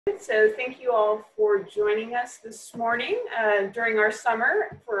So thank you all for joining us this morning during our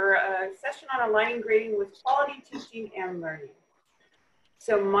summer for a session on aligning grading with quality teaching and learning.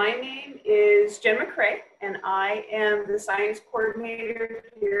 So my name is Jen McCrae, and I am the science coordinator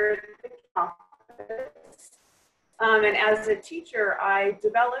here at the campus. And as a teacher, I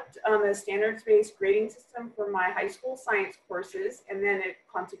developed a standards-based grading system for my high school science courses, and then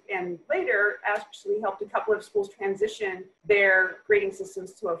later actually helped a couple of schools transition their grading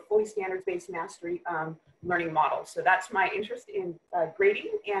systems to a fully standards-based mastery learning model. So that's my interest in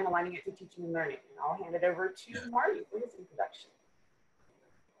grading and aligning it to teaching and learning. And I'll hand it over to Marty for his introduction.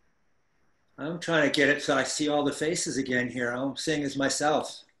 I'm trying to get it so I see all the faces again here. I'm seeing as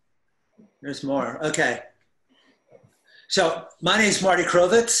myself. There's more. Okay. So my name is Marty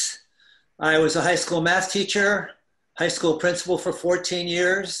Krovitz. I was a high school math teacher, high school principal for 14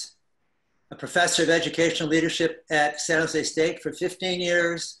 years, a professor of educational leadership at San Jose State for 15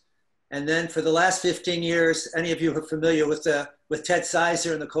 years. And then for the last 15 years, any of you who are familiar with Ted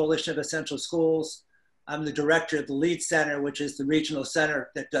Sizer and the Coalition of Essential Schools, I'm the director of the LEAD Center, which is the regional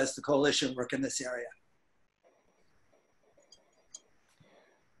center that does the coalition work in this area.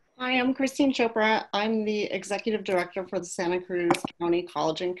 Hi, I'm Christine Chopra. I'm the executive director for the Santa Cruz County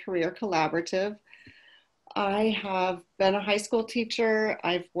College and Career Collaborative. I have been a high school teacher.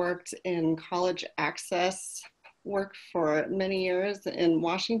 I've worked in college access work for many years in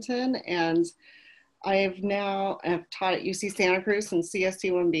Washington, and I've taught at UC Santa Cruz and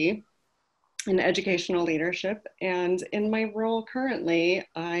CSUMB in educational leadership. And in my role currently,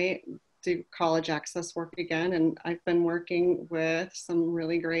 I do college access work again, and I've been working with some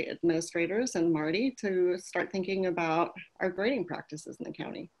really great administrators and Marty to start thinking about our grading practices in the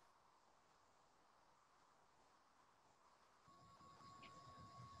county.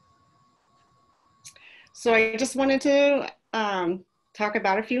 So I just wanted to talk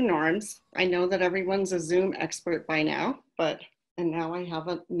about a few norms. I know that everyone's a Zoom expert by now, and now I have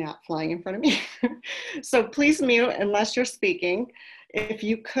a gnat flying in front of me. So please mute unless you're speaking. If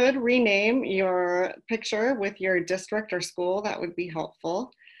you could rename your picture with your district or school, that would be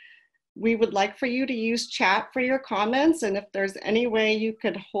helpful. We would like for you to use chat for your comments, and if there's any way you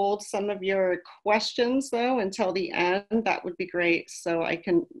could hold some of your questions though until the end, that would be great, so I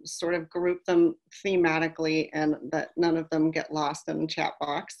can sort of group them thematically and that none of them get lost in the chat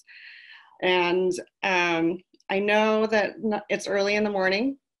box. And I know that it's early in the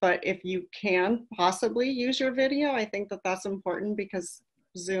morning, but if you can possibly use your video, I think that that's important because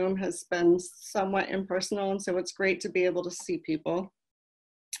Zoom has been somewhat impersonal, and so it's great to be able to see people.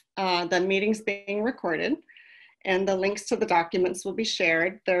 The meeting's being recorded, and the links to the documents will be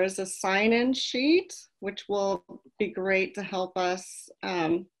shared. There is a sign-in sheet, which will be great to help us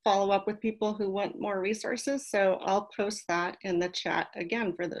follow up with people who want more resources. So I'll post that in the chat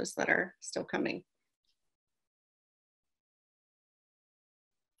again for those that are still coming.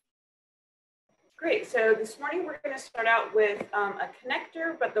 Great, so this morning we're going to start out with a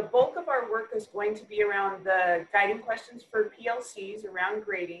connector, but the bulk of our work is going to be around the guiding questions for PLCs around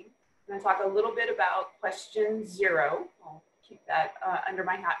grading. I'm going to talk a little bit about question 0. I'll keep that under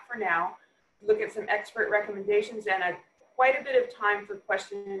my hat for now. Look at some expert recommendations and quite a bit of time for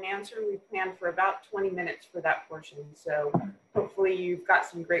question and answer. We planned for about 20 minutes for that portion. So hopefully you've got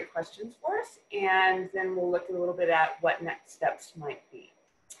some great questions for us, and then we'll look a little bit at what next steps might be.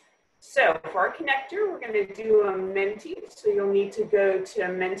 So for our connector, we're going to do a Menti. So you'll need to go to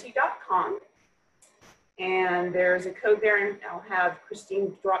menti.com. And there's a code there, and I'll have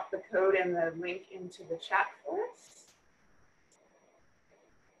Christine drop the code and the link into the chat for us.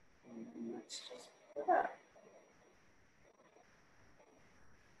 And let's just put it up.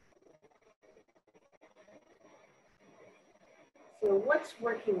 So what's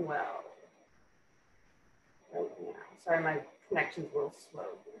working well right now? Sorry, my connection's a little slow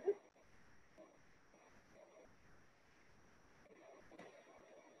here.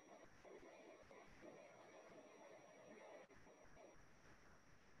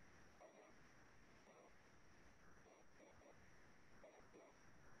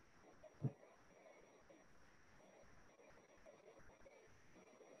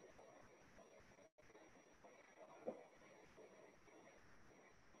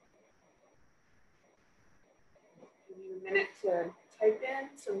 Give you a minute to type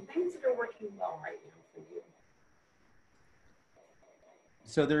in some things that are working well right now for you.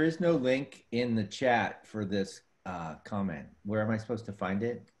 So there is no link in the chat for this comment. Where am I supposed to find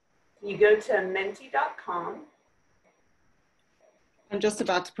it? You go to menti.com. I'm just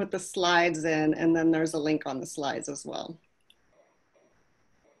about to put the slides in, and then there's a link on the slides as well.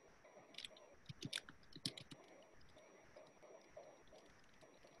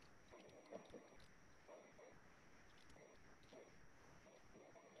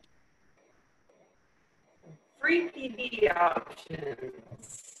 3 PD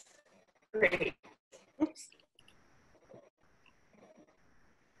options. Great. Oops.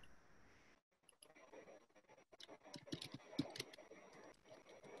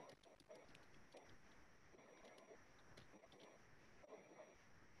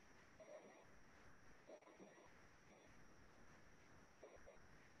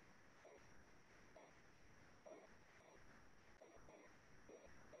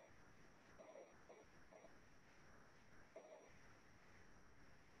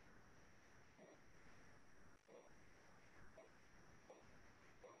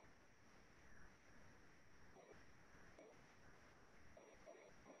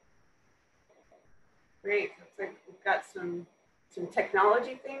 Great. Looks like we've got some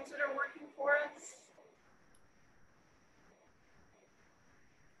technology things that are working for us.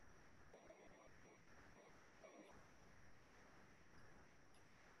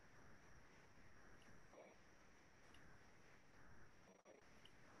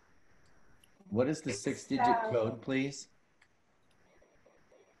 What is the 6-digit code, please?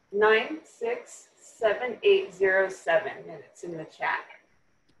 967807, and it's in the chat.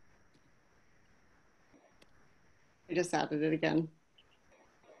 I just added it again.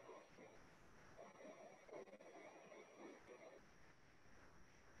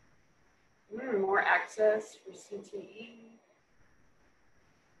 More access for CTE.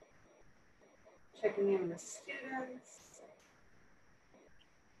 Checking in with students.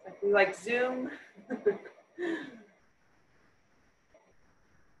 Like we like Zoom.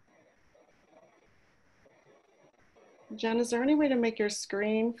 Jen, is there any way to make your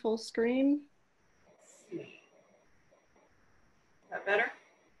screen full screen? Let's see. Is that better?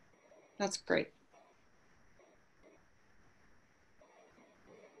 That's great.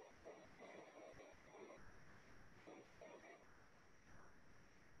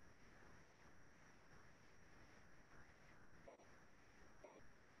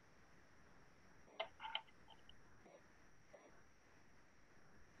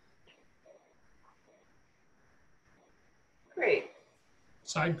 Great.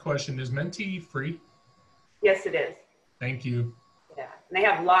 Side question, is Menti free? Yes, it is. Thank you. Yeah, and they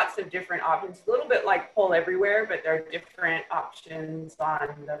have lots of different options. A little bit like Poll Everywhere, but there are different options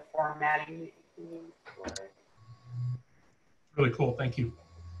on the formatting that you can use for it. Really cool, thank you.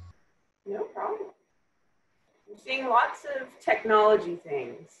 No problem. I'm seeing lots of technology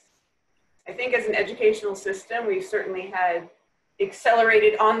things. I think as an educational system, we've certainly had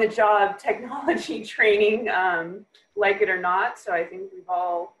accelerated on-the-job technology training, like it or not. So I think we've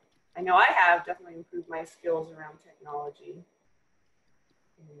all, I know I have definitely improved my skills around technology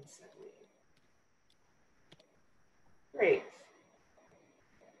recently. Great.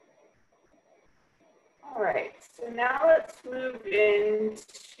 All right, so now let's move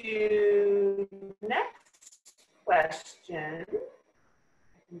into next question.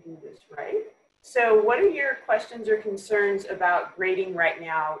 I can do this right. So what are your questions or concerns about grading right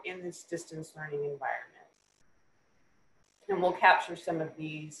now in this distance learning environment? And we'll capture some of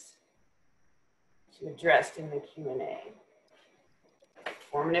these to address in the Q&A.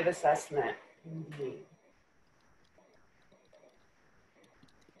 Formative assessment, indeed.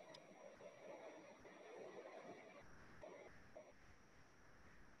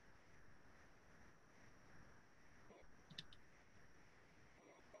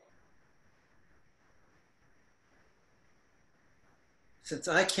 Since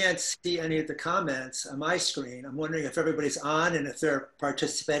I can't see any of the comments on my screen, I'm wondering if everybody's on and if they're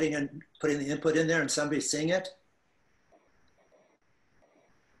participating and putting the input in there and somebody's seeing it.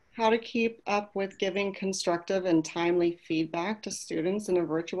 How to keep up with giving constructive and timely feedback to students in a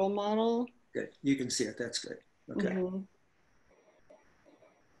virtual model. Good, you can see it, that's good, okay. Mm-hmm.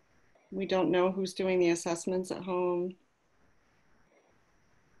 We don't know who's doing the assessments at home.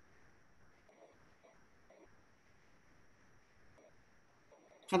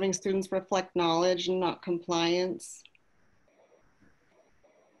 Having students reflect knowledge and not compliance.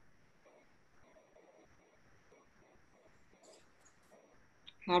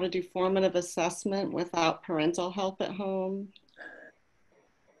 How to do formative assessment without parental help at home.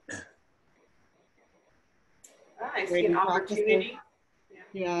 I see an opportunity.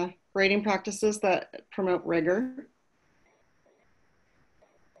 Yeah, grading practices that promote rigor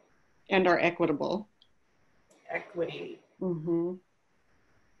and are equitable. Equity. Mm-hmm.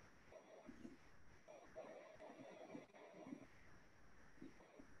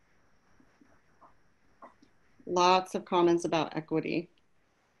 Lots of comments about equity.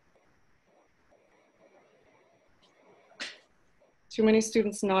 Too many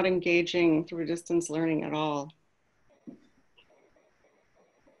students not engaging through distance learning at all.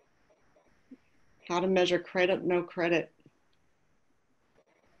 how to measure credit, no credit.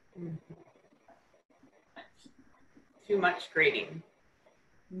 Too much grading.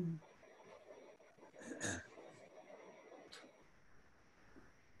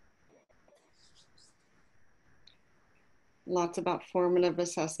 Lots about formative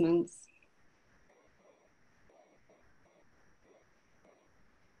assessments.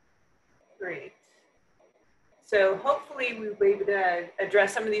 Great. So hopefully we were able to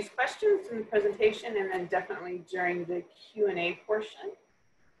address some of these questions in the presentation and then definitely during the Q&A portion.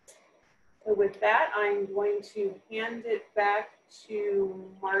 So with that, I'm going to hand it back to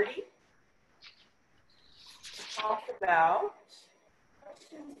Marty to talk about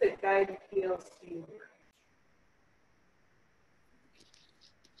questions that guide PLC work.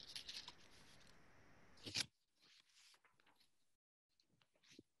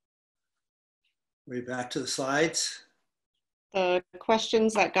 We're back to the slides. The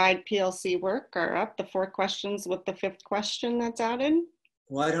questions that guide PLC work are up, the 4 questions with the 5th question that's added.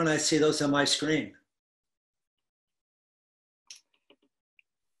 Why don't I see those on my screen?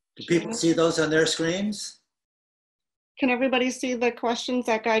 Do people see those on their screens? Can everybody see the questions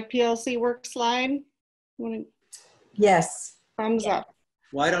that guide PLC work slide? Yes. Thumbs up.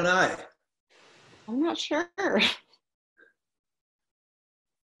 Why don't I? I'm not sure.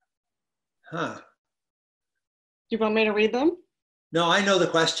 Huh. Do you want me to read them? No, I know the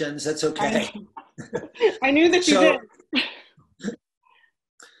questions. That's okay. I knew that you So, did.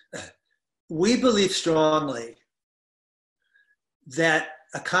 we believe strongly that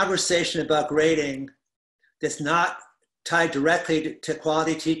a conversation about grading that's not tied directly to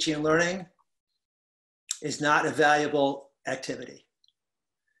quality teaching and learning is not a valuable activity.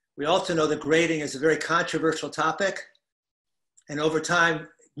 We also know that grading is a very controversial topic, and over time,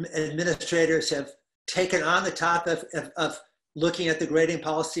 administrators have taken on the topic of looking at the grading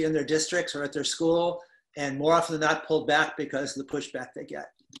policy in their districts or at their school, and more often than not pulled back because of the pushback they get.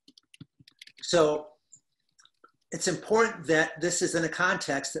 So it's important that this is in a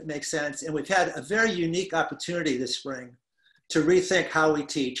context that makes sense, and we've had a very unique opportunity this spring to rethink how we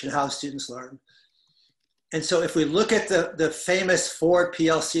teach and how students learn. And so if we look at the famous 4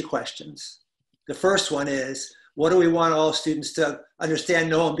 PLC questions, the first one is, what do we want all students to understand,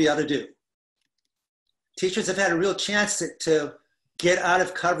 know, and be able to do? Teachers have had a real chance to get out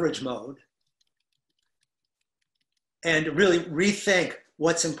of coverage mode and really rethink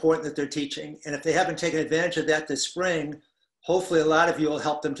what's important that they're teaching. And if they haven't taken advantage of that this spring, hopefully a lot of you will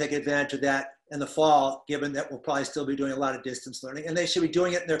help them take advantage of that in the fall, given that we'll probably still be doing a lot of distance learning, and they should be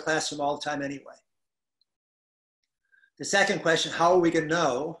doing it in their classroom all the time anyway. The second question, how are we going to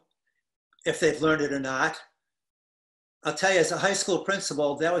know if they've learned it or not? I'll tell you, as a high school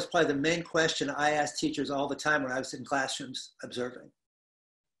principal, that was probably the main question I asked teachers all the time when I was in classrooms observing.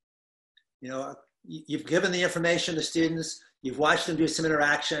 You know, you've given the information to students, you've watched them do some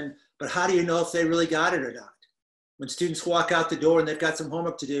interaction, but how do you know if they really got it or not? When students walk out the door and they've got some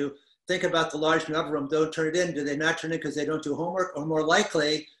homework to do, think about the large number of them, don't turn it in. Do they not turn it because they don't do homework? Or more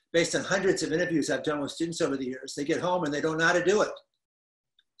likely, based on hundreds of interviews I've done with students over the years, they get home and they don't know how to do it.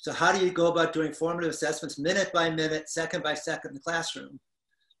 So how do you go about doing formative assessments minute by minute, second by second in the classroom?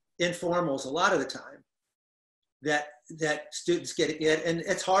 Informals a lot of the time that students get, and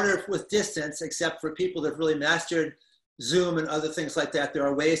it's harder with distance, except for people that have really mastered Zoom and other things like that. There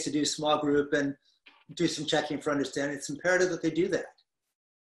are ways to do small group and do some checking for understanding. It's imperative that they do that.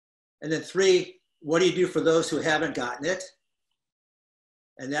 And then 3, what do you do for those who haven't gotten it?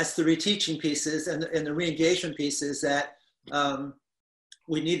 And that's the reteaching pieces and the re-engagement pieces that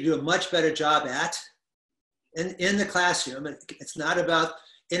we need to do a much better job at in the classroom. It's not about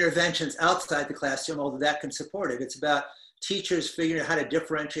interventions outside the classroom, although that can support it. It's about teachers figuring out how to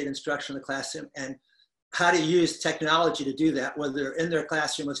differentiate instruction in the classroom and how to use technology to do that, whether they're in their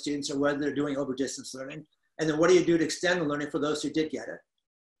classroom with students or whether they're doing over distance learning. And then what do you do to extend the learning for those who did get it?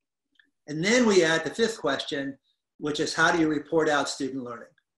 And then we add the 5th question, which is how do you report out student learning?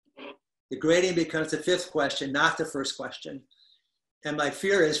 The grading becomes the 5th question, not the 1st question. And my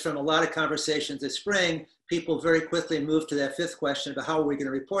fear is from a lot of conversations this spring, people very quickly moved to that 5th question about how are we going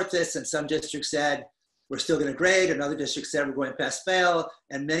to report this? And some districts said, we're still going to grade. Another district said, we're going pass fail.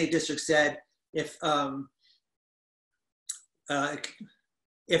 And many districts said, if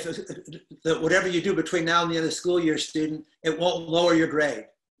whatever you do between now and the end of the school year, student, it won't lower your grade.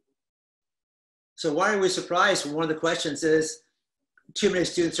 So why are we surprised when one of the questions is too many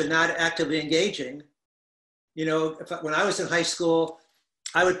students are not actively engaging? You know, when I was in high school,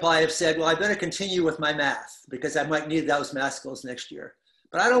 I would probably have said, well, I better continue with my math because I might need those math skills next year.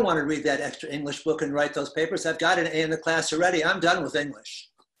 But I don't want to read that extra English book and write those papers. I've got an A in the class already. I'm done with English.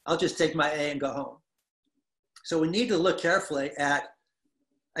 I'll just take my A and go home. So we need to look carefully at,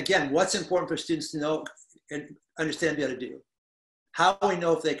 again, what's important for students to know and understand, be able to do. How we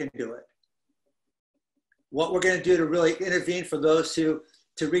know if they can do it. What we're going to do to really intervene for those who,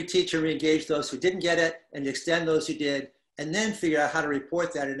 to reteach and reengage those who didn't get it and extend those who did, and then figure out how to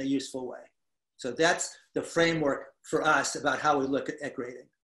report that in a useful way. So that's the framework for us about how we look at grading.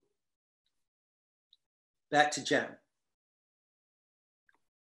 Back to Jen.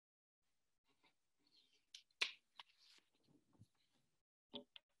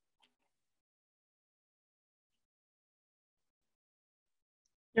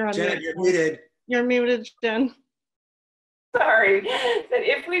 You're on Jen, mute. you're muted. You're muted, Jen. Sorry, that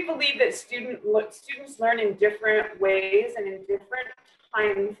if we believe that students learn in different ways and in different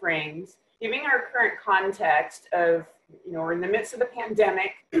time frames, giving our current context of, we're in the midst of the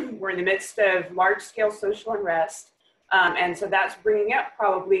pandemic, we're in the midst of large-scale social unrest, and so that's bringing up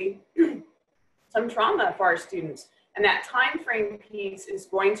probably some trauma for our students. And that time frame piece is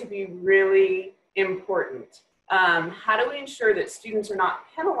going to be really important. How do we ensure that students are not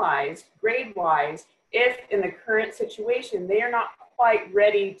penalized grade-wise if in the current situation, they are not quite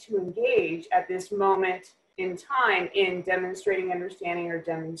ready to engage at this moment in time in demonstrating understanding or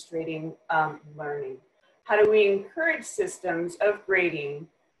demonstrating learning? How do we encourage systems of grading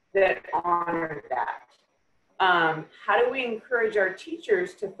that honor that? How do we encourage our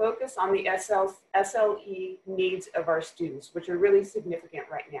teachers to focus on the SLE needs of our students, which are really significant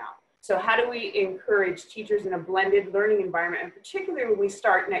right now? So how do we encourage teachers in a blended learning environment, and particularly when we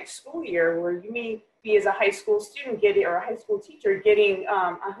start next school year, where you may be as a high school student getting, or a high school teacher getting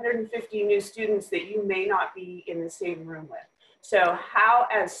 150 new students that you may not be in the same room with. So how,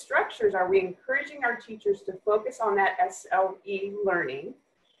 as structures, are we encouraging our teachers to focus on that SLE learning?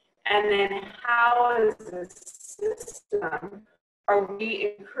 And then how, as a system, are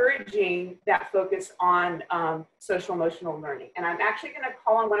we encouraging that focus on social emotional learning? And I'm actually going to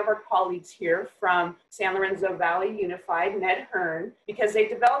call on one of our colleagues here from San Lorenzo Valley Unified, Ned Hearn, because they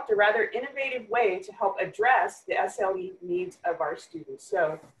developed a rather innovative way to help address the SLE needs of our students.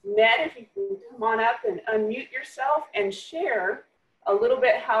 So Ned, if you can come on up and unmute yourself and share a little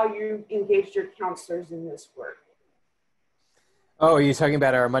bit how you engaged your counselors in this work. Oh, are you talking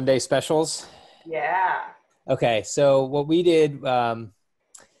about our Monday specials? Yeah. Okay, so what we did, I'm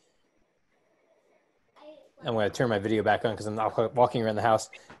going to turn my video back on because I'm not walking around the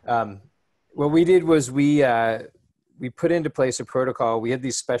house. What we did was we put into place a protocol. We had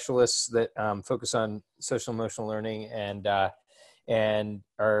these specialists that focus on social emotional learning and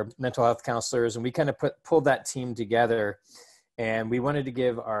our mental health counselors, and we kind of pulled that team together. And we wanted to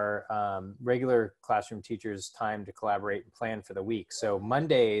give our regular classroom teachers time to collaborate and plan for the week. So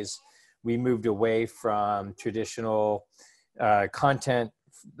Mondays, we moved away from traditional content,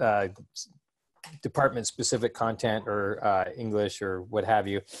 department-specific content or English or what have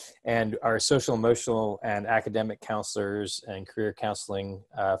you. And our social, emotional, and academic counselors and career counseling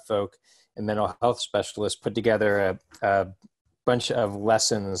folk and mental health specialists put together a bunch of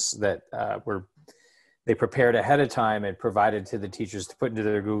lessons that they prepared ahead of time and provided to the teachers to put into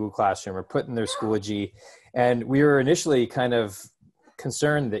their Google Classroom or put in their Schoology. And we were initially kind of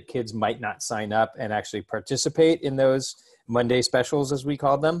concerned that kids might not sign up and actually participate in those Monday specials, as we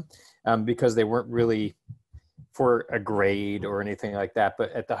called them, because they weren't really for a grade or anything like that.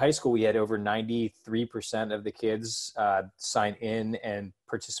 But at the high school, we had over 93% of the kids sign in and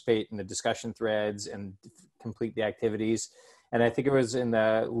participate in the discussion threads and complete the activities. And I think it was in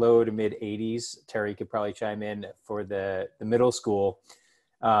the low to mid 80s. Terry could probably chime in for the middle school.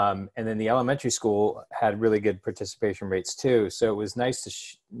 And then the elementary school had really good participation rates too. So it was nice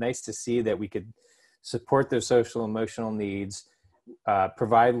to see that we could support their social emotional needs,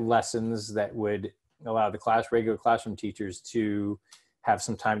 provide lessons that would allow the regular classroom teachers to have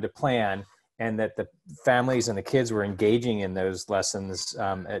some time to plan, and that the families and the kids were engaging in those lessons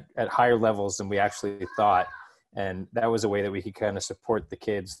at higher levels than we actually thought. And that was a way that we could kind of support the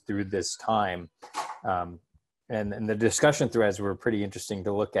kids through this time. And the discussion threads were pretty interesting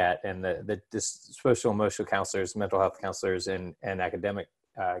to look at. And the social emotional counselors, mental health counselors, and academic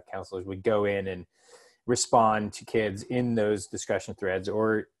counselors would go in and respond to kids in those discussion threads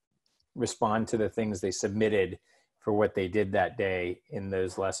or respond to the things they submitted for what they did that day in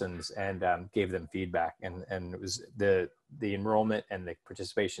those lessons, and gave them feedback. And it was the enrollment and the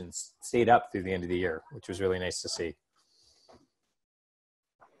participation stayed up through the end of the year, which was really nice to see.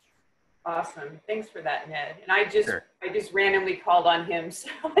 Awesome. Thanks for that, Ned. And I just randomly called on him, so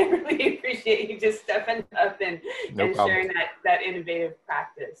I really appreciate you just stepping up and sharing that innovative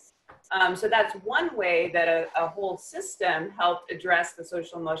practice. So that's one way that a whole system helped address the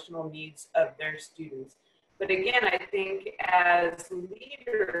social emotional needs of their students. But again, I think as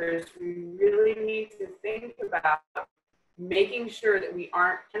leaders, we really need to think about making sure that we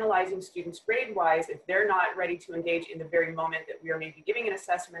aren't penalizing students grade-wise if they're not ready to engage in the very moment that we are maybe giving an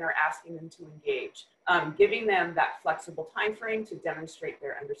assessment or asking them to engage, giving them that flexible time frame to demonstrate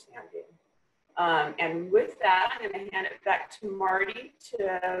their understanding. And with that, I'm going to hand it back to Marty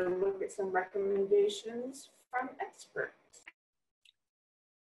to look at some recommendations from experts.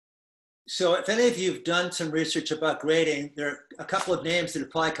 So if any of you have done some research about grading, there are a couple of names that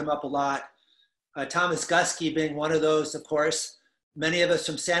have probably come up a lot. Thomas Guskey being one of those, of course. Many of us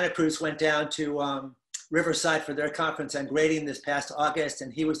from Santa Cruz went down to Riverside for their conference on grading this past August,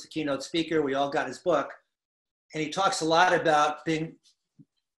 and he was the keynote speaker. We all got his book. And he talks a lot about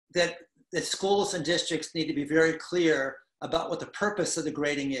that schools and districts need to be very clear about what the purpose of the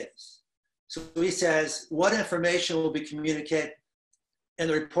grading is. So he says, what information will be communicated in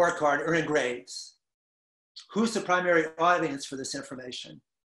the report card or in grades? Who's the primary audience for this information?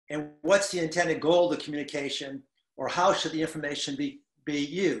 And what's the intended goal of the communication, or how should the information be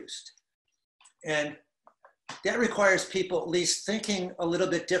used? And that requires people at least thinking a little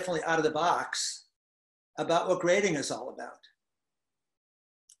bit differently out of the box about what grading is all about.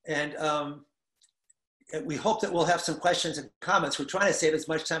 And we hope that we'll have some questions and comments. We're trying to save as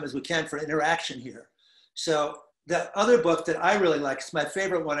much time as we can for interaction here. So the other book that I really like, it's my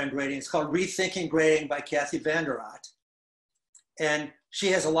favorite one on grading, it's called Rethinking Grading by Kathy Vanderot. And she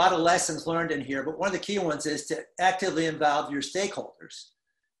has a lot of lessons learned in here, but one of the key ones is to actively involve your stakeholders.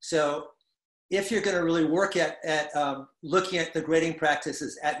 So if you're going to really work at looking at the grading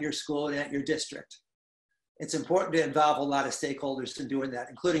practices at your school and at your district, it's important to involve a lot of stakeholders in doing that,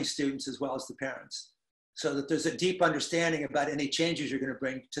 including students as well as the parents, so that there's a deep understanding about any changes you're going to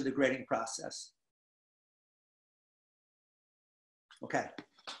bring to the grading process. Okay.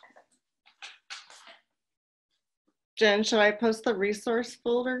 Jen, should I post the resource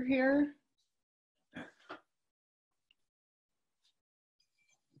folder here?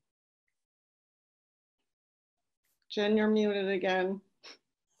 Jen, you're muted again.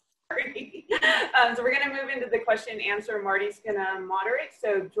 Sorry. So we're going to move into the question and answer. Marty's going to moderate.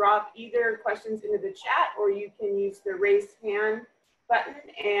 So drop either questions into the chat, or you can use the raise hand button,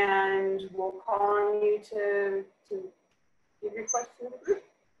 and we'll call on you to give your question to the group.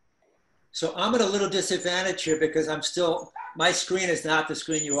 So I'm at a little disadvantage here because my screen is not the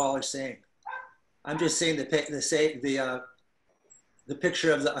screen you all are seeing. I'm just seeing the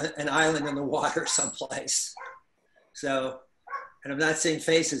picture of an island in the water someplace. So, and I'm not seeing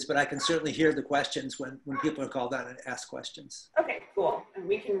faces, but I can certainly hear the questions when people are called on and ask questions. Okay, cool. And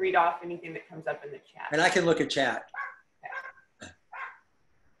we can read off anything that comes up in the chat. And I can look at chat.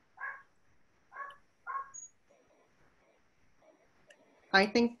 I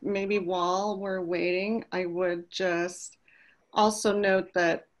think maybe while we're waiting, I would just also note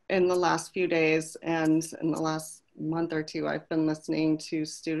that in the last few days and in the last month or two, I've been listening to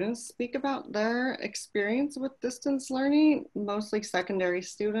students speak about their experience with distance learning, mostly secondary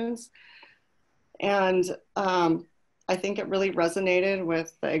students. And I think it really resonated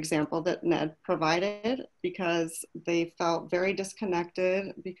with the example that Ned provided, because they felt very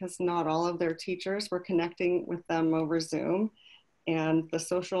disconnected because not all of their teachers were connecting with them over Zoom. And the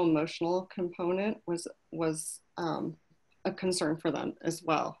social emotional component was a concern for them as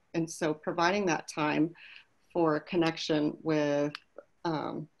well. And so providing that time for connection with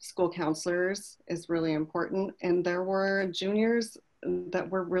school counselors is really important. And there were juniors that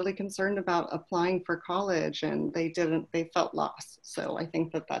were really concerned about applying for college, and they felt lost. So I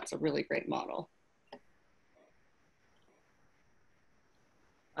think that that's a really great model.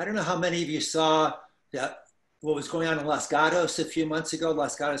 I don't know how many of you saw what was going on in Los Gatos a few months ago,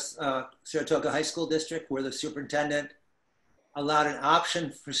 Los Gatos Saratoga High School District, where the superintendent allowed an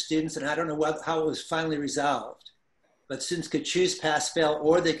option for students, and I don't know how it was finally resolved, but students could choose pass, fail,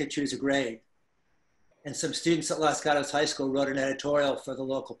 or they could choose a grade. And some students at Los Gatos High School wrote an editorial for the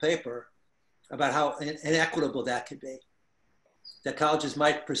local paper about how inequitable that could be. That colleges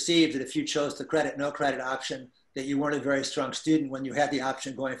might perceive that if you chose the credit, no credit option, that you weren't a very strong student when you had the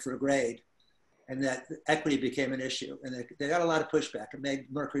option going for a grade. And that equity became an issue. And they got a lot of pushback. It made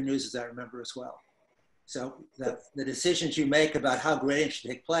Mercury News, as I remember, as well. So the decisions you make about how grading should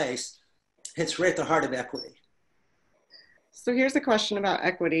take place hits right at the heart of equity. So here's a question about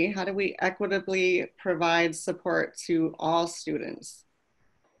equity. How do we equitably provide support to all students?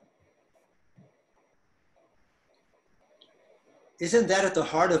 isn't that at the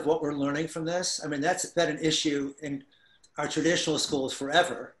heart of what we're learning from this? I mean, that's been an issue in our traditional schools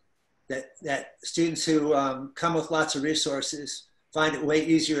forever, that students who come with lots of resources find it way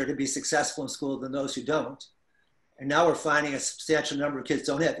easier to be successful in school than those who don't. And now we're finding a substantial number of kids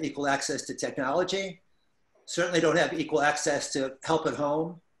don't have equal access to technology, certainly don't have equal access to help at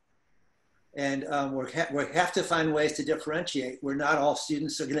home. And we have to find ways to differentiate where not all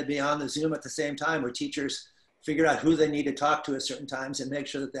students are going to be on the Zoom at the same time, where teachers figure out who they need to talk to at certain times and make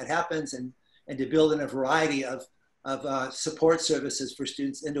sure that that happens, and to build in a variety of support services for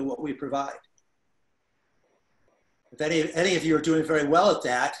students into what we provide. If any of you are doing very well at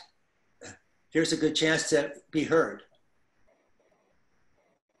that, here's a good chance to be heard.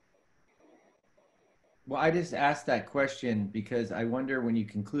 Well, I just asked that question because I wonder, when you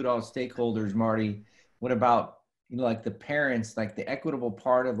conclude all stakeholders, Marty, what about, you know, like the parents, like the equitable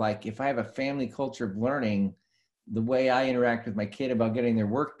part of, like, if I have a family culture of learning, the way I interact with my kid about getting their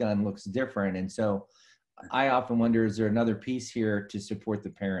work done looks different. And so I often wonder, is there another piece here to support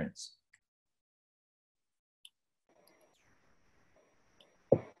the parents?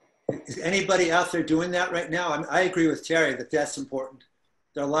 Is anybody out there doing that right now? I agree with Terry that that's important.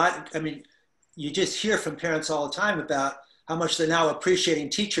 There are a lot, I mean, you just hear from parents all the time about how much they're now appreciating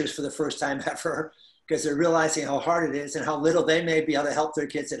teachers for the first time ever, because they're realizing how hard it is and how little they may be able to help their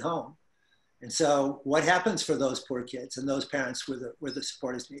kids at home. And so what happens for those poor kids and those parents where the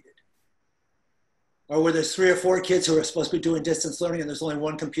support is needed? Or where there's 3 or 4 kids who are supposed to be doing distance learning and there's only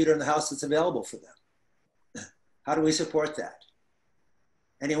one computer in the house that's available for them. How do we support that?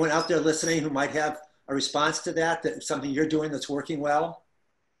 Anyone out there listening who might have a response to that, that something you're doing that's working well?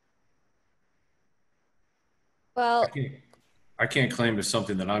 Well, I can't claim it's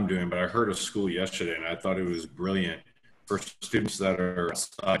something that I'm doing, but I heard of school yesterday and I thought it was brilliant for students that are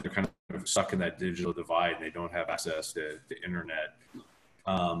they're kind of stuck in that digital divide and they don't have access to the internet.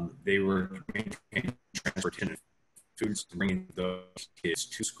 They were maintaining transportation foods and bringing those kids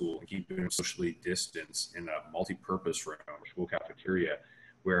to school and keeping them socially distanced in a multi-purpose room or school cafeteria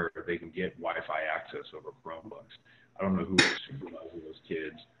where they can get Wi-Fi access over Chromebooks. I don't know who was supervising those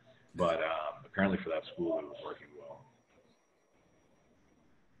kids, but apparently for that school it was working well.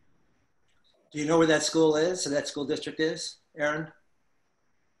 Do you know where that school is, or that school district is, Aaron?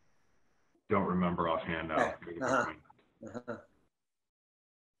 Don't remember offhand now. Okay.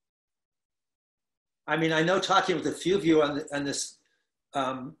 I mean, I know, talking with a few of you on this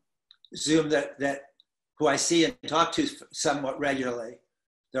Zoom that who I see and talk to somewhat regularly,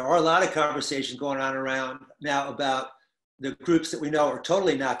 there are a lot of conversations going on around now about the groups that we know are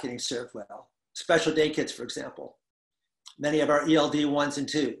totally not getting served well. Special day kids, for example. Many of our ELD 1s and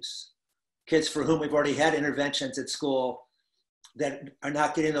 2s. Kids for whom we've already had interventions at school that are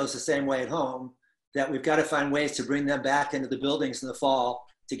not getting those the same way at home, that we've got to find ways to bring them back into the buildings in the fall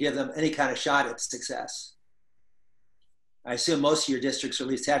to give them any kind of shot at success. I assume most of your districts are at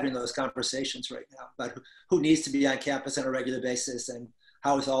least having those conversations right now about who needs to be on campus on a regular basis and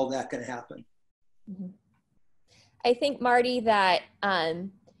how is all that going to happen. Mm-hmm. I think, Marty, that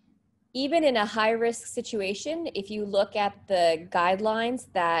even in a high-risk situation, if you look at the guidelines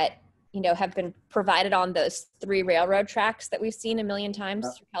that have been provided on those 3 railroad tracks that we've seen a million times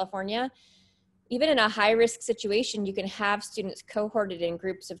through California, even in a high-risk situation, you can have students cohorted in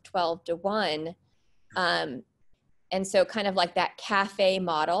groups of 12 to 1. And so kind of like that cafe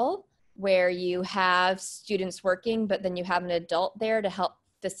model where you have students working, but then you have an adult there to help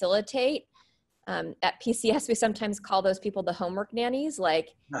facilitate. At PCS, we sometimes call those people the homework nannies.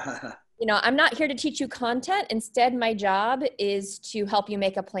 Like, I'm not here to teach you content. Instead, my job is to help you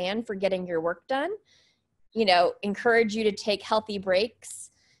make a plan for getting your work done, encourage you to take healthy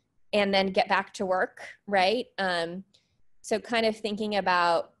breaks and then get back to work, right? So kind of thinking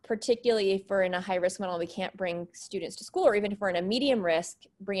about, particularly if we're in a high risk model, we can't bring students to school, or even if we're in a medium risk,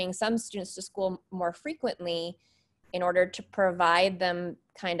 bringing some students to school more frequently in order to provide them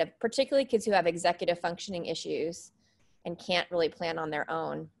kind of, particularly kids who have executive functioning issues and can't really plan on their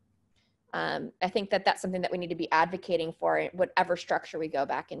own. I think that that's something that we need to be advocating for in whatever structure we go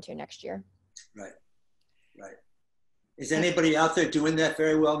back into next year. Right. Is anybody out there doing that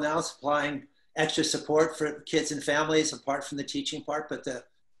very well now, supplying extra support for kids and families apart from the teaching part, but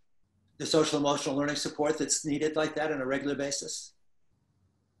the social emotional learning support that's needed like that on a regular basis?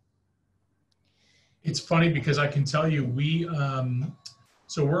 It's funny because I can tell you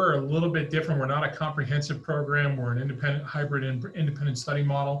so we're a little bit different. We're not a comprehensive program. We're an independent hybrid independent study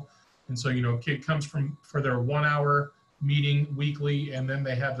model. And so, a kid comes for their 1-hour meeting weekly, and then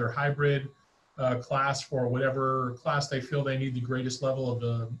they have their hybrid class for whatever class they feel they need the greatest level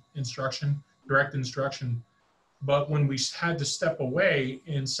of instruction, direct instruction. But when we had to step away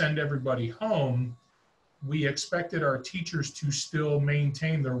and send everybody home, we expected our teachers to still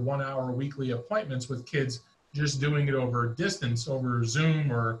maintain their 1 hour weekly appointments with kids, just doing it over distance, over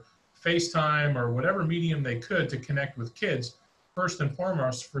Zoom or FaceTime or whatever medium they could to connect with kids, first and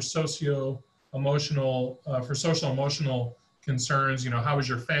foremost for social emotional concerns, how is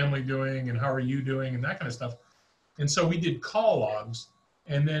your family doing and how are you doing and that kind of stuff. And so we did call logs.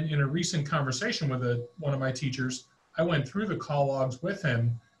 And then in a recent conversation with one of my teachers, I went through the call logs with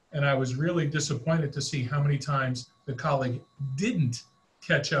him, and I was really disappointed to see how many times the colleague didn't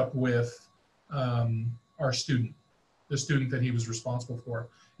catch up with our student, the student that he was responsible for.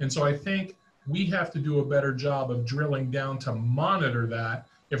 And so I think we have to do a better job of drilling down to monitor that.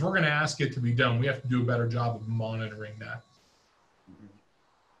 If we're going to ask it to be done, we have to do a better job of monitoring that.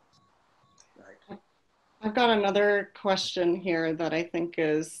 I've got another question here that I think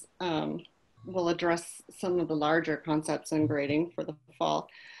is will address some of the larger concepts in grading for the fall.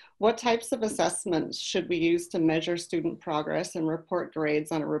 What types of assessments should we use to measure student progress and report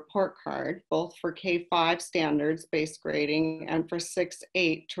grades on a report card, both for K-5 standards-based grading and for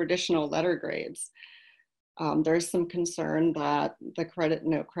 6-8 traditional letter grades? There's some concern that the credit,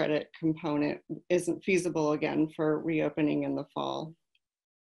 no credit component isn't feasible again for reopening in the fall.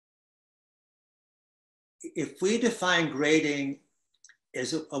 If we define grading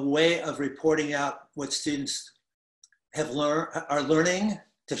as a way of reporting out what students have are learning,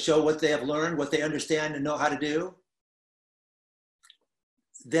 to show what they have learned, what they understand and know how to do,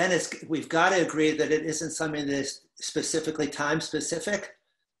 then we've got to agree that it isn't something that is specifically time specific,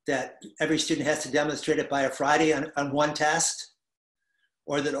 that every student has to demonstrate it by a Friday on one test,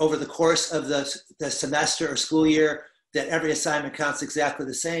 or that over the course of the semester or school year, that every assignment counts exactly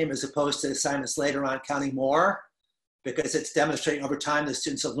the same, as opposed to assignments later on counting more, because it's demonstrating over time the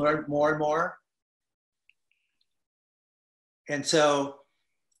students have learned more and more. And so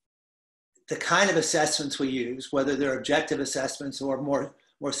the kind of assessments we use, whether they're objective assessments or more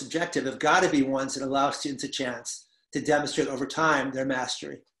subjective, have got to be ones that allow students a chance to demonstrate over time their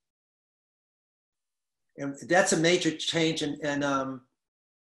mastery. And that's a major change in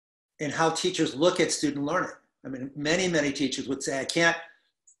how teachers look at student learning. I mean, many teachers would say,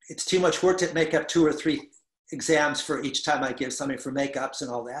 it's too much work to make up 2 or 3 exams for each time I give something for makeups and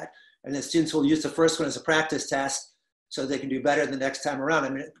all that. And the students will use the first one as a practice test so they can do better the next time around. I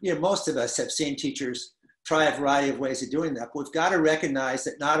mean, most of us have seen teachers try a variety of ways of doing that. But we've got to recognize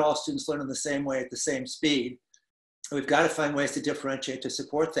that not all students learn in the same way at the same speed. We've got to find ways to differentiate to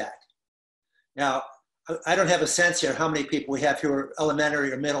support that. Now, I don't have a sense here how many people we have who are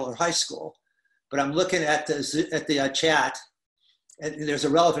elementary or middle or high school, but I'm looking at the chat, and there's a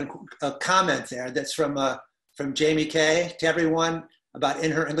relevant comment there that's from Jamie Kay to everyone about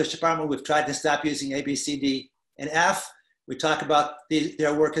in her English department, we've tried to stop using A, B, C, D, and F. We talk about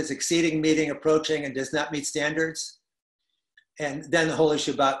their work as exceeding, meeting, approaching, and does not meet standards. And then the whole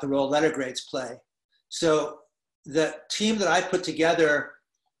issue about the role letter grades play. So the team that I put together,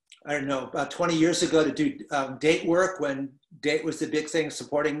 I don't know, about 20 years ago to do DATE work, when DATE was the big thing,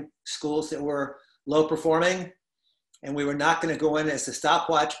 supporting schools that were low performing. And we were not going to go in as a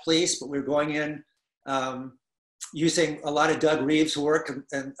stopwatch police, but we were going in using a lot of Doug Reeves' work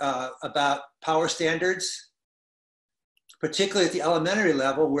and about power standards, particularly at the elementary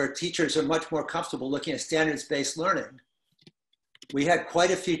level, where teachers are much more comfortable looking at standards-based learning. We had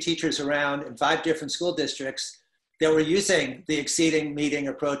quite a few teachers around in 5 different school districts that were using the exceeding, meeting,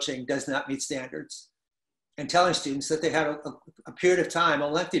 approaching, does not meet standards, and telling students that they had a period of time, a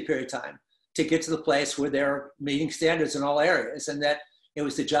lengthy period of time, to get to the place where they're meeting standards in all areas, and that it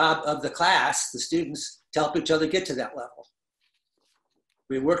was the job of the class, the students, to help each other get to that level.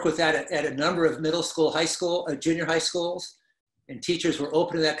 We worked with that at a number of middle school, high school, junior high schools, and teachers were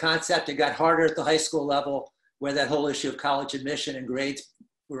open to that concept. It got harder at the high school level, where that whole issue of college admission and grades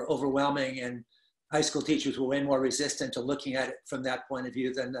were overwhelming, and high school teachers were way more resistant to looking at it from that point of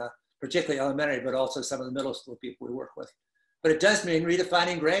view than particularly elementary, but also some of the middle school people we work with. But it does mean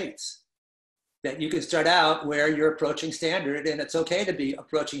redefining grades, that you can start out where you're approaching standard, and it's okay to be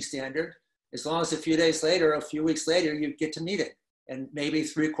approaching standard, as long as a few days later, a few weeks later, you get to meet it. And maybe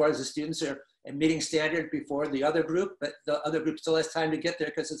 3/4 of students are meeting standard before the other group, but the other group still has time to get there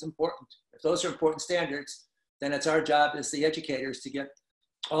because it's important. If those are important standards, then it's our job as the educators to get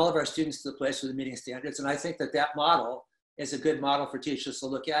all of our students to the place where they're meeting standards. And I think that that model is a good model for teachers to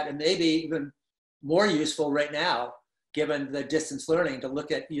look at, and maybe even more useful right now, given the distance learning, to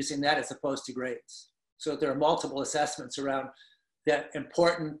look at using that as opposed to grades. So there are multiple assessments around that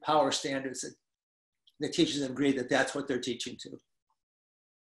important power standards that the teachers have agreed that that's what they're teaching to.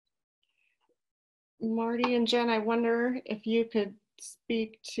 Marty and Jen, I wonder if you could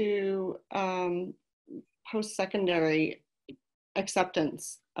speak to post-secondary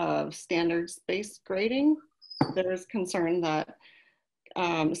acceptance of standards-based grading. There is concern that,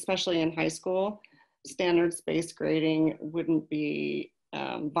 especially in high school, standards-based grading wouldn't be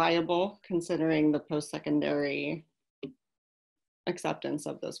viable considering the post-secondary acceptance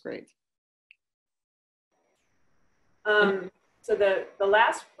of those grades. So the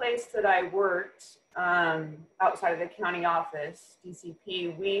last place that I worked outside of the county office,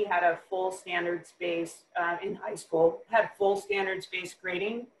 DCP, we had a full standards-based, in high school, had full standards-based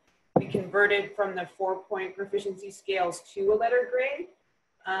grading. We converted from the 4-point proficiency scales to a letter grade.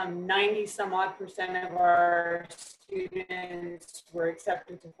 90-some-odd% of our students were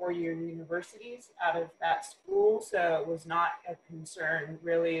accepted to 4-year universities out of that school. So it was not a concern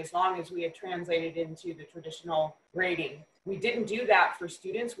really, as long as we had translated into the traditional grading. We didn't do that for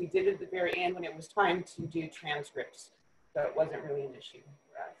students. We did it at the very end when it was time to do transcripts. So it wasn't really an issue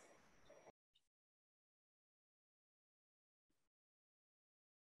for us.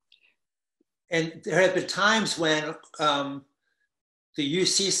 And there have been times when the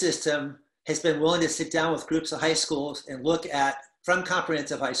UC system has been willing to sit down with groups of high schools and look at, from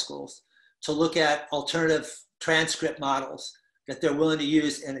comprehensive high schools, to look at alternative transcript models that they're willing to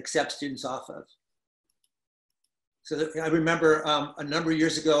use and accept students off of. So I remember a number of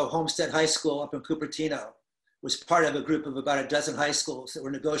years ago, Homestead High School up in Cupertino was part of a group of about a dozen high schools that were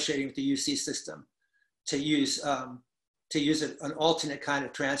negotiating with the UC system to use an alternate kind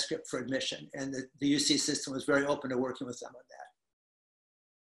of transcript for admission. And the UC system was very open to working with them on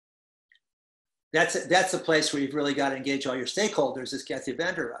that. That's a place where you've really got to engage all your stakeholders, as Kathy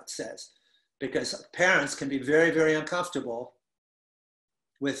Vanderrut says, because parents can be very, very uncomfortable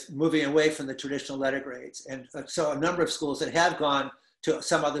with moving away from the traditional letter grades. And so a number of schools that have gone to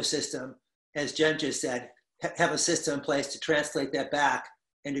some other system, as Jen just said, have a system in place to translate that back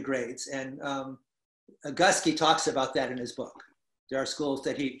into grades. And Gusky talks about that in his book. There are schools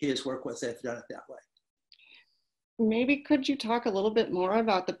that he has worked with that have done it that way. Maybe could you talk a little bit more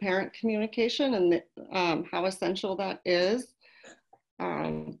about the parent communication and how essential that is?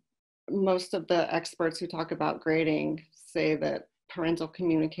 Most of the experts who talk about grading say that parental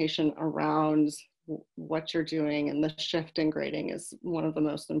communication around what you're doing and the shift in grading is one of the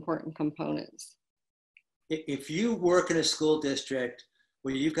most important components. If you work in a school district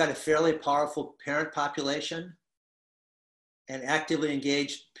where you've got a fairly powerful parent population and actively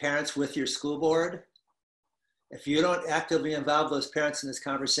engage parents with your school board, if you don't actively involve those parents in this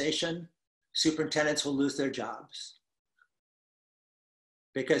conversation, superintendents will lose their jobs.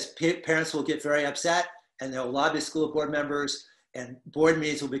 Because parents will get very upset and they'll lobby school board members and board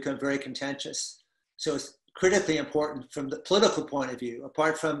meetings will become very contentious. So it's critically important from the political point of view,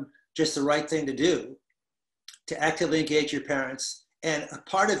 apart from just the right thing to do, to actively engage your parents. And a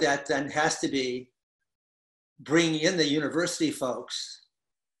part of that then has to be bringing in the university folks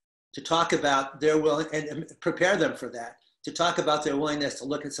to talk about their and prepare them for that, to talk about their willingness to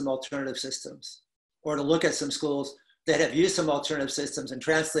look at some alternative systems or to look at some schools that have used some alternative systems and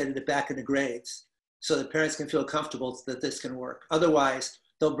translated it back into grades so that parents can feel comfortable that this can work. Otherwise,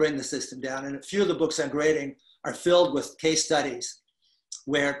 they'll bring the system down. And a few of the books on grading are filled with case studies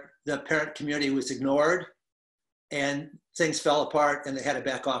where the parent community was ignored and things fell apart and they had to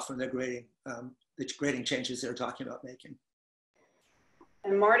back off from their grading, the grading changes they're talking about making.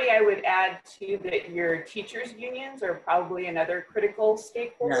 And Marty, I would add too that your teachers' unions are probably another critical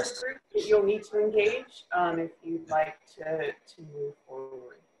stakeholder group that you'll need to engage if you'd like to move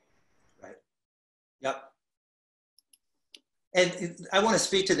forward. Right. Yep. And I want to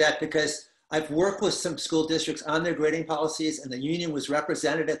speak to that because I've worked with some school districts on their grading policies and the union was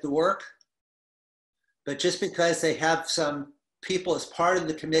represented at the work. But just because they have some people as part of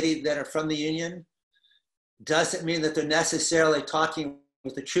the committee that are from the union doesn't mean that they're necessarily talking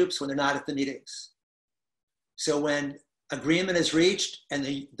with the troops when they're not at the meetings. So when agreement is reached and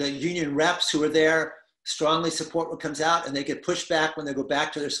the union reps who are there strongly support what comes out and they get pushed back when they go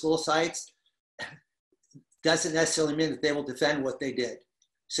back to their school sites, doesn't necessarily mean that they will defend what they did.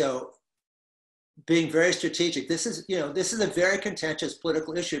 So being very strategic, this is a very contentious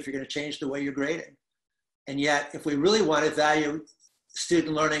political issue if you're going to change the way you're grading. And yet, if we really want to value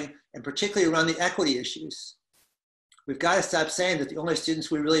student learning, and particularly around the equity issues, we've got to stop saying that the only students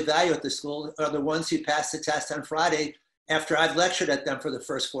we really value at the school are the ones who pass the test on Friday after I've lectured at them for the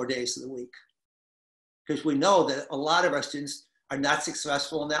first 4 days of the week. Because we know that a lot of our students are not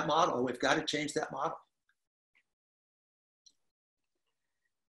successful in that model. We've got to change that model.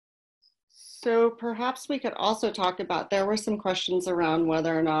 So perhaps we could also talk about, there were some questions around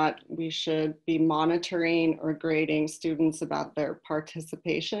whether or not we should be monitoring or grading students about their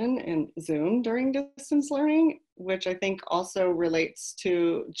participation in Zoom during distance learning, which I think also relates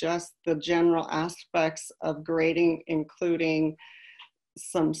to just the general aspects of grading, including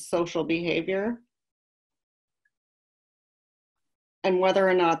some social behavior, and whether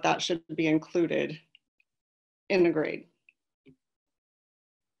or not that should be included in a grade.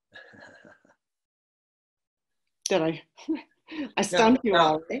 Did I stumped you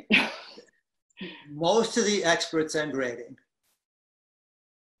all, right? Most of the experts on grading,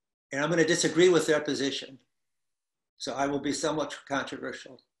 and I'm going to disagree with their position, so I will be somewhat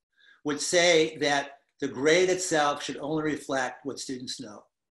controversial, would say that the grade itself should only reflect what students know,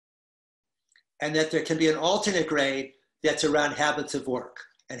 and that there can be an alternate grade that's around habits of work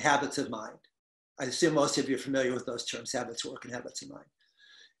and habits of mind. I assume most of you are familiar with those terms, habits of work and habits of mind.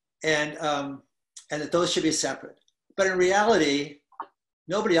 And that those should be separate. But in reality,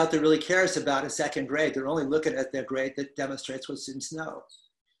 nobody out there really cares about a second grade. They're only looking at their grade that demonstrates what students know.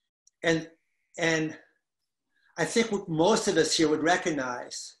 And I think what most of us here would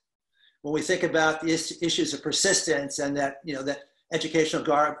recognize when we think about the issues of persistence and that, you know, that educational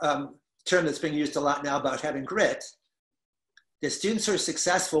term that's being used a lot now about having grit, the students who are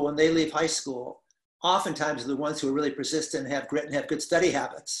successful when they leave high school oftentimes are the ones who are really persistent and have grit and have good study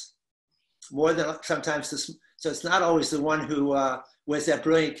habits. More than sometimes this, so it's not always the one who was that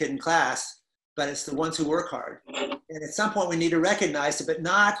brilliant kid in class, but it's the ones who work hard. And at some point we need to recognize it, but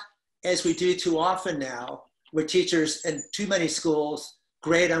not as we do too often now, where teachers in too many schools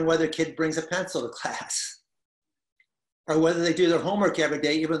grade on whether a kid brings a pencil to class, or whether they do their homework every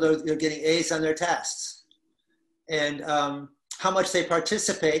day, even though they're getting A's on their tests. And how much they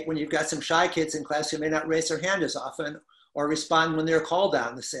participate when you've got some shy kids in class who may not raise their hand as often or respond when they're called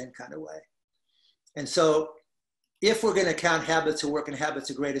on the same kind of way. And so if we're going to count habits of work and habits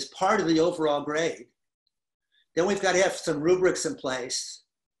of grade as part of the overall grade, then we've got to have some rubrics in place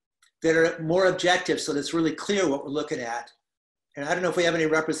that are more objective so that it's really clear what we're looking at. And I don't know if we have any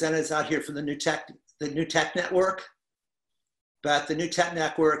representatives out here from the New Tech Network, but the New Tech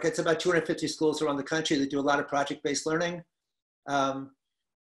Network, it's about 250 schools around the country that do a lot of project-based learning.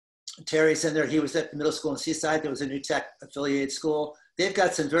 Terry's in there. He was at the middle school in Seaside. There was a New Tech affiliated school. They've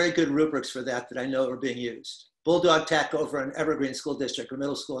got some very good rubrics for that I know are being used. Bulldog Tech over in Evergreen School District, or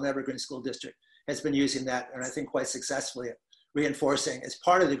middle school in Evergreen School District, has been using that, and I think quite successfully, reinforcing as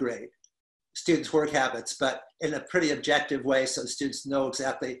part of the grade students' work habits, but in a pretty objective way so students know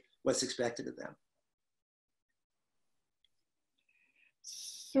exactly what's expected of them.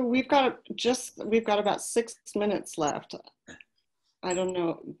 So we've got about 6 minutes left. I don't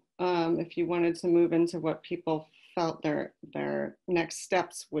know if you wanted to move into what people felt their next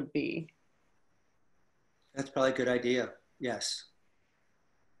steps would be. That's probably a good idea, yes.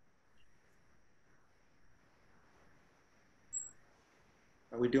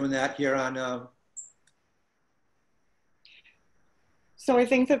 Are we doing that here on? So I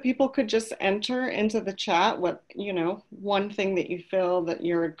think that people could just enter into the chat what, you know, one thing that you feel that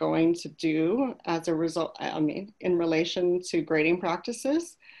you're going to do as a result, I mean, in relation to grading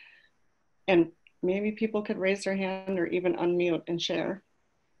practices. And maybe people could raise their hand or even unmute and share.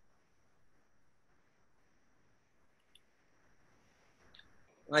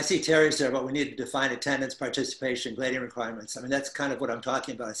 I see Terry's there, but we need to define attendance, participation, grading requirements. I mean, that's kind of what I'm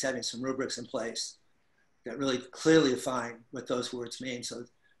talking about, is having some rubrics in place that really clearly define what those words mean. So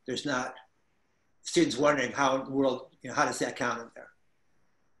there's not students wondering how in the world, you know, how does that count in there?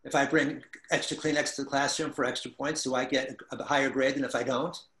 If I bring extra Kleenex to the classroom for extra points, do I get a higher grade than if I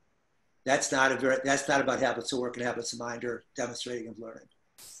don't? That's not about habits of work and habits of mind or demonstrating of learning.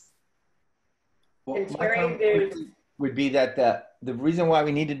 Well, my comment would be that the reason why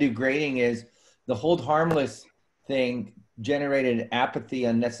we need to do grading is the hold harmless thing generated apathy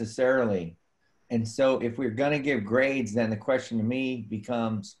unnecessarily. And so if we're going to give grades, then the question to me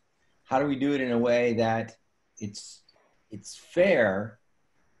becomes, how do we do it in a way that it's fair,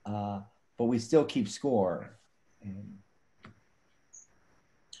 but we still keep score?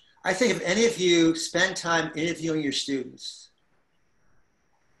 I think if any of you spend time interviewing your students,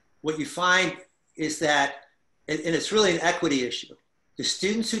 what you find is that, and it's really an equity issue, the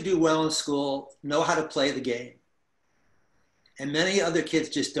students who do well in school know how to play the game. And many other kids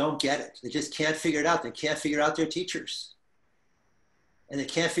just don't get it. They just can't figure it out. They can't figure out their teachers. And they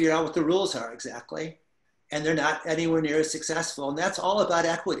can't figure out what the rules are exactly. And they're not anywhere near as successful. And that's all about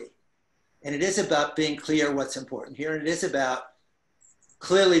equity. And it is about being clear what's important here. And it is about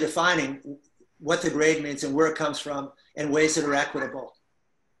clearly defining what the grade means and where it comes from in ways that are equitable.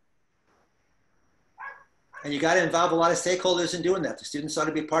 And you got to involve a lot of stakeholders in doing that. The students ought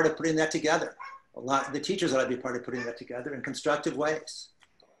to be part of putting that together. The teachers ought to be part of putting that together in constructive ways.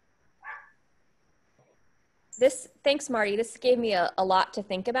 Thanks, Marty. This gave me a lot to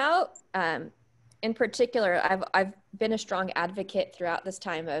think about. In particular, I've been a strong advocate throughout this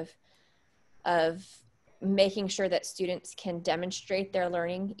time of making sure that students can demonstrate their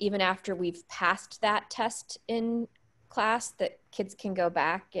learning, even after we've passed that test in class, that kids can go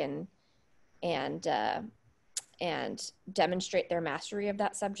back and demonstrate their mastery of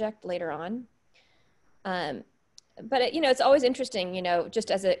that subject later on. But it's always interesting,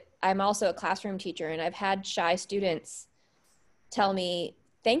 just I'm also a classroom teacher, and I've had shy students tell me,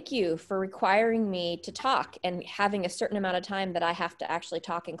 thank you for requiring me to talk and having a certain amount of time that I have to actually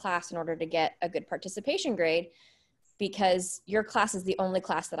talk in class in order to get a good participation grade, because your class is the only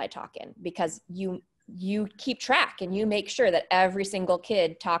class that I talk in, because you keep track and you make sure that every single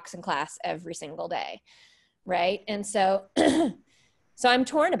kid talks in class every single day. Right. And so, so I'm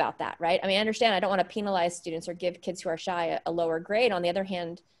torn about that, right? I mean, I understand I don't want to penalize students or give kids who are shy a lower grade. On the other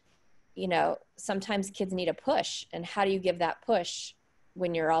hand, sometimes kids need a push. And how do you give that push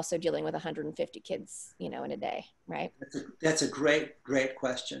when you're also dealing with 150 kids, in a day, right? That's a great, great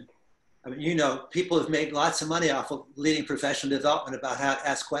question. I mean, people have made lots of money off of leading professional development about how to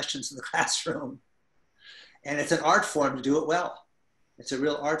ask questions in the classroom. And it's an art form to do it well. It's a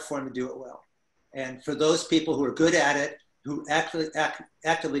real art form to do it well. And for those people who are good at it, who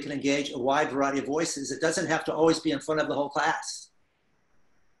actively can engage a wide variety of voices, it doesn't have to always be in front of the whole class.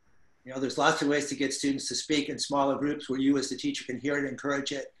 There's lots of ways to get students to speak in smaller groups where you as the teacher can hear it,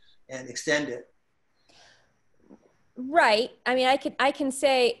 encourage it, and extend it. Right. I mean, I can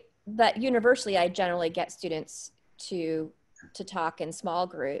say that universally, I generally get students to talk in small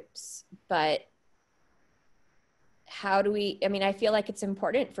groups, but how do we, I feel like it's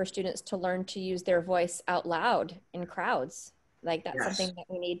important for students to learn to use their voice out loud in crowds. Like that's something that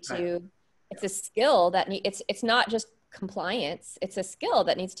we need to, it's a skill that it's not just compliance. It's a skill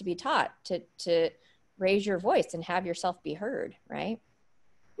that needs to be taught to raise your voice and have yourself be heard, right?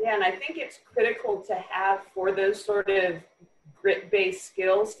 Yeah, and I think it's critical to have, for those sort of grit-based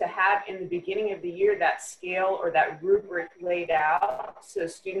skills, to have in the beginning of the year that scale or that rubric laid out, so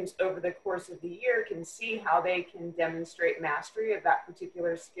students over the course of the year can see how they can demonstrate mastery of that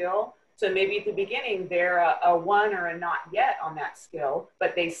particular skill. So maybe at the beginning they're a 1 or a not yet on that skill,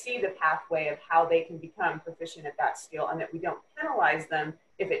 but they see the pathway of how they can become proficient at that skill, and that we don't penalize them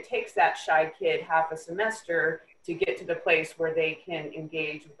if it takes that shy kid half a semester to get to the place where they can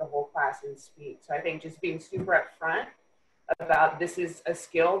engage with the whole class and speak. So I think just being super upfront about, this is a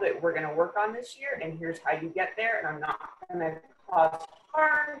skill that we're going to work on this year, and here's how you get there, and I'm not going to cause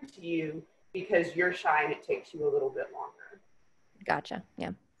harm to you because you're shy and it takes you a little bit longer. Gotcha.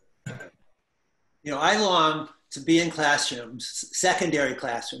 Yeah. I long to be in classrooms, secondary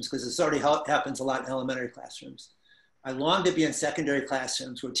classrooms, because this already happens a lot in elementary classrooms. I long to be in secondary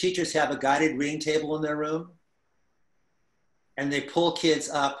classrooms where teachers have a guided reading table in their room, and they pull kids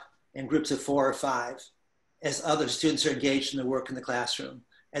up in groups of 4 or 5 as other students are engaged in the work in the classroom,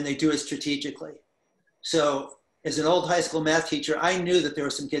 and they do it strategically. So as an old high school math teacher, I knew that there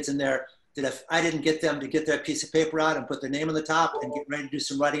were some kids in there that if I didn't get them to get their piece of paper out and put their name on the top and get ready to do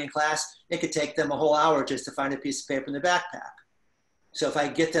some writing in class, it could take them a whole hour just to find a piece of paper in their backpack. So if I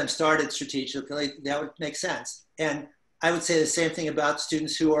get them started strategically, that would make sense. And I would say the same thing about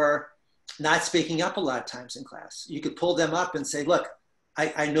students who are not speaking up a lot of times in class. You could pull them up and say, look,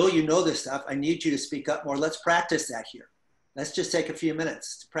 I know you know this stuff. I need you to speak up more. Let's practice that here. Let's just take a few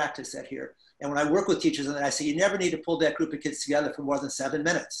minutes to practice that here. And when I work with teachers on that, I say, you never need to pull that group of kids together for more than 7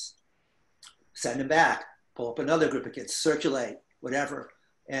 minutes. Send them back, pull up another group of kids, circulate, whatever.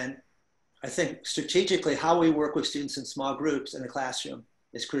 And I think strategically how we work with students in small groups in the classroom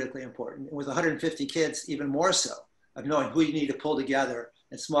is critically important. And with 150 kids, even more so, of knowing who you need to pull together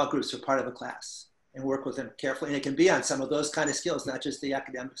in small groups for part of a class and work with them carefully. And it can be on some of those kind of skills, not just the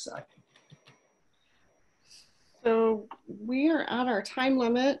academic side. So we are at our time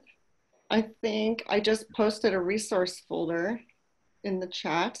limit. I think I just posted a resource folder in the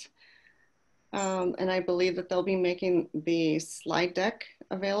chat. And I believe that they'll be making the slide deck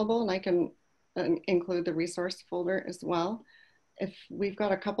available, and I can include the resource folder as well. If we've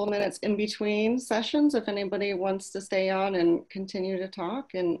got a couple minutes in between sessions, if anybody wants to stay on and continue to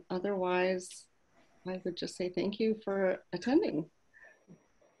talk, and otherwise I would just say thank you for attending.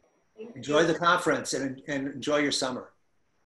 Enjoy the conference and enjoy your summer.